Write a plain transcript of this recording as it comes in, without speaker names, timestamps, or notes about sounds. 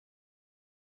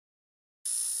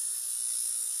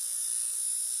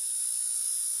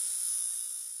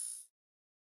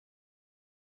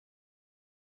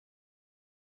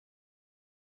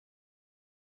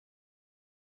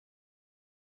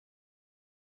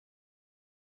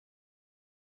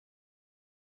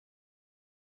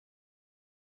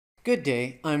Good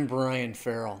day, I'm Brian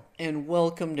Ferrill, and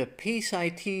welcome to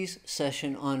PaceIT's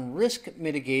session on risk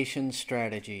mitigation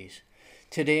strategies.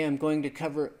 Today I'm going to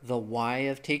cover the why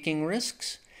of taking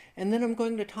risks, and then I'm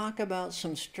going to talk about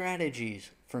some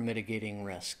strategies for mitigating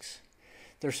risks.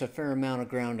 There's a fair amount of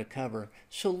ground to cover,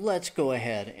 so let's go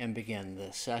ahead and begin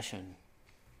this session.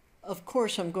 Of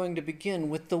course, I'm going to begin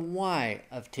with the why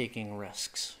of taking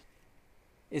risks.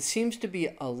 It seems to be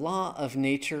a law of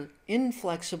nature,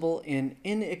 inflexible and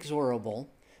inexorable,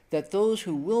 that those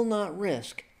who will not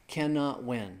risk cannot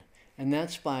win. And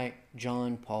that's by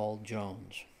John Paul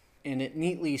Jones. And it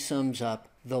neatly sums up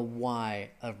the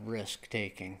why of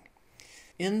risk-taking.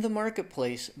 In the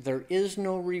marketplace, there is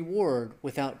no reward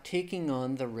without taking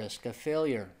on the risk of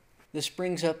failure. This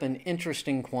brings up an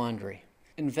interesting quandary.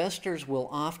 Investors will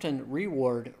often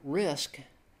reward risk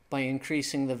by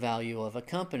increasing the value of a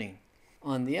company.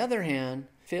 On the other hand,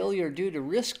 failure due to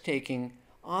risk-taking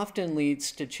often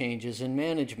leads to changes in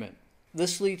management.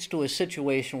 This leads to a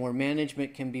situation where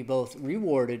management can be both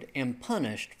rewarded and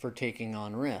punished for taking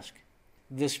on risk.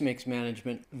 This makes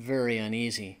management very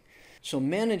uneasy. So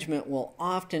management will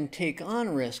often take on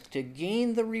risk to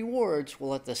gain the rewards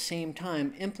while at the same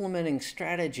time implementing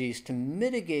strategies to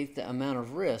mitigate the amount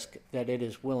of risk that it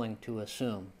is willing to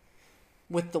assume.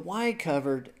 With the why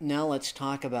covered, now let's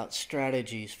talk about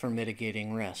strategies for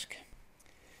mitigating risk.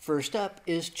 First up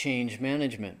is change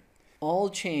management. All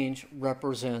change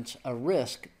represents a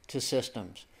risk to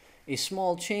systems. A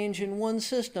small change in one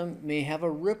system may have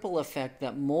a ripple effect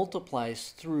that multiplies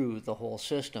through the whole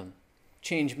system.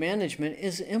 Change management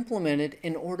is implemented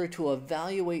in order to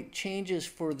evaluate changes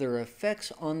for their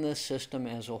effects on the system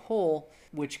as a whole,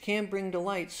 which can bring to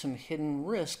light some hidden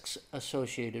risks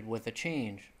associated with a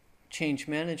change. Change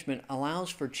management allows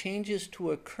for changes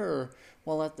to occur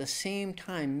while at the same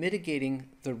time mitigating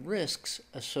the risks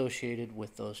associated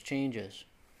with those changes.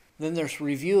 Then there's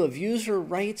review of user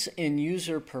rights and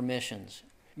user permissions.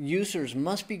 Users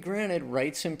must be granted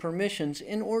rights and permissions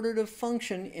in order to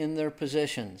function in their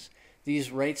positions.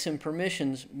 These rights and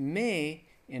permissions may,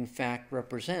 in fact,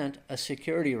 represent a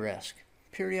security risk.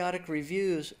 Periodic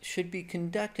reviews should be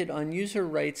conducted on user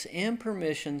rights and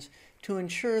permissions to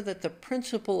ensure that the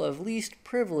principle of least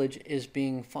privilege is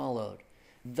being followed,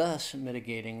 thus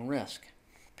mitigating risk.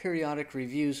 Periodic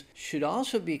reviews should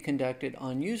also be conducted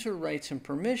on user rights and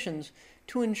permissions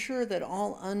to ensure that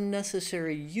all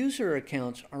unnecessary user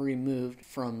accounts are removed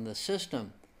from the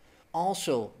system,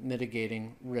 also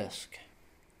mitigating risk.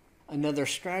 Another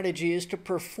strategy is to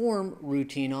perform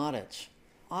routine audits.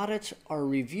 Audits are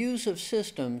reviews of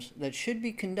systems that should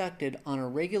be conducted on a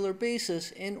regular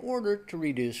basis in order to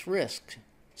reduce risk.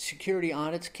 Security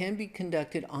audits can be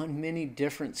conducted on many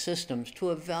different systems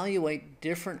to evaluate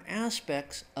different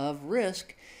aspects of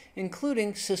risk,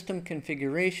 including system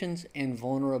configurations and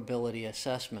vulnerability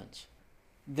assessments.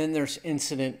 Then there's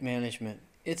incident management.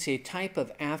 It's a type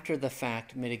of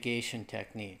after-the-fact mitigation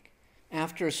technique.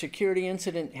 After a security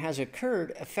incident has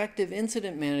occurred, effective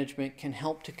incident management can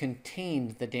help to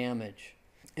contain the damage.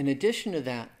 In addition to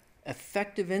that,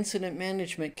 effective incident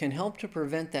management can help to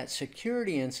prevent that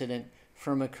security incident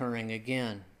from occurring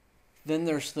again. Then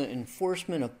there's the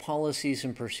enforcement of policies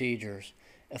and procedures.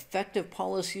 Effective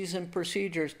policies and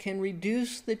procedures can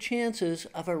reduce the chances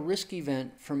of a risk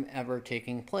event from ever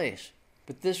taking place.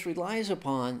 But this relies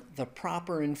upon the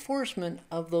proper enforcement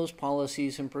of those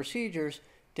policies and procedures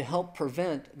to help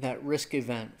prevent that risk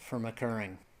event from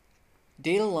occurring.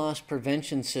 Data loss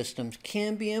prevention systems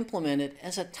can be implemented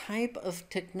as a type of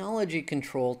technology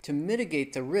control to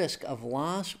mitigate the risk of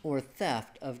loss or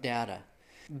theft of data.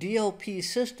 DLP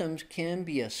systems can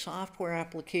be a software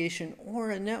application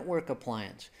or a network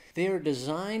appliance. They are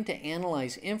designed to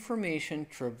analyze information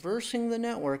traversing the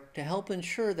network to help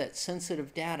ensure that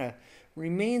sensitive data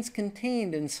remains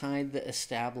contained inside the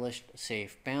established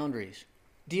safe boundaries.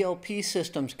 DLP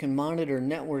systems can monitor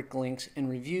network links and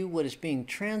review what is being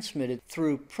transmitted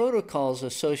through protocols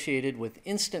associated with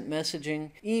instant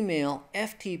messaging, email,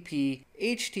 FTP,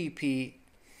 HTTP.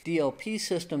 DLP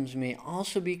systems may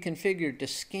also be configured to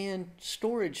scan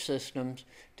storage systems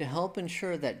to help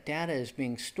ensure that data is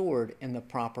being stored in the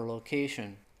proper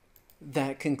location.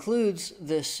 That concludes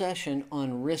this session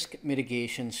on risk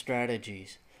mitigation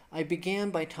strategies. I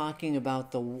began by talking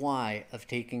about the why of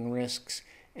taking risks,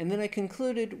 and then I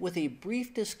concluded with a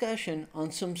brief discussion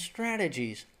on some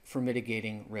strategies for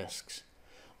mitigating risks.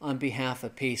 On behalf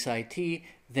of PaceIT,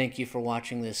 thank you for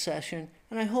watching this session,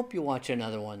 and I hope you watch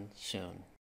another one soon.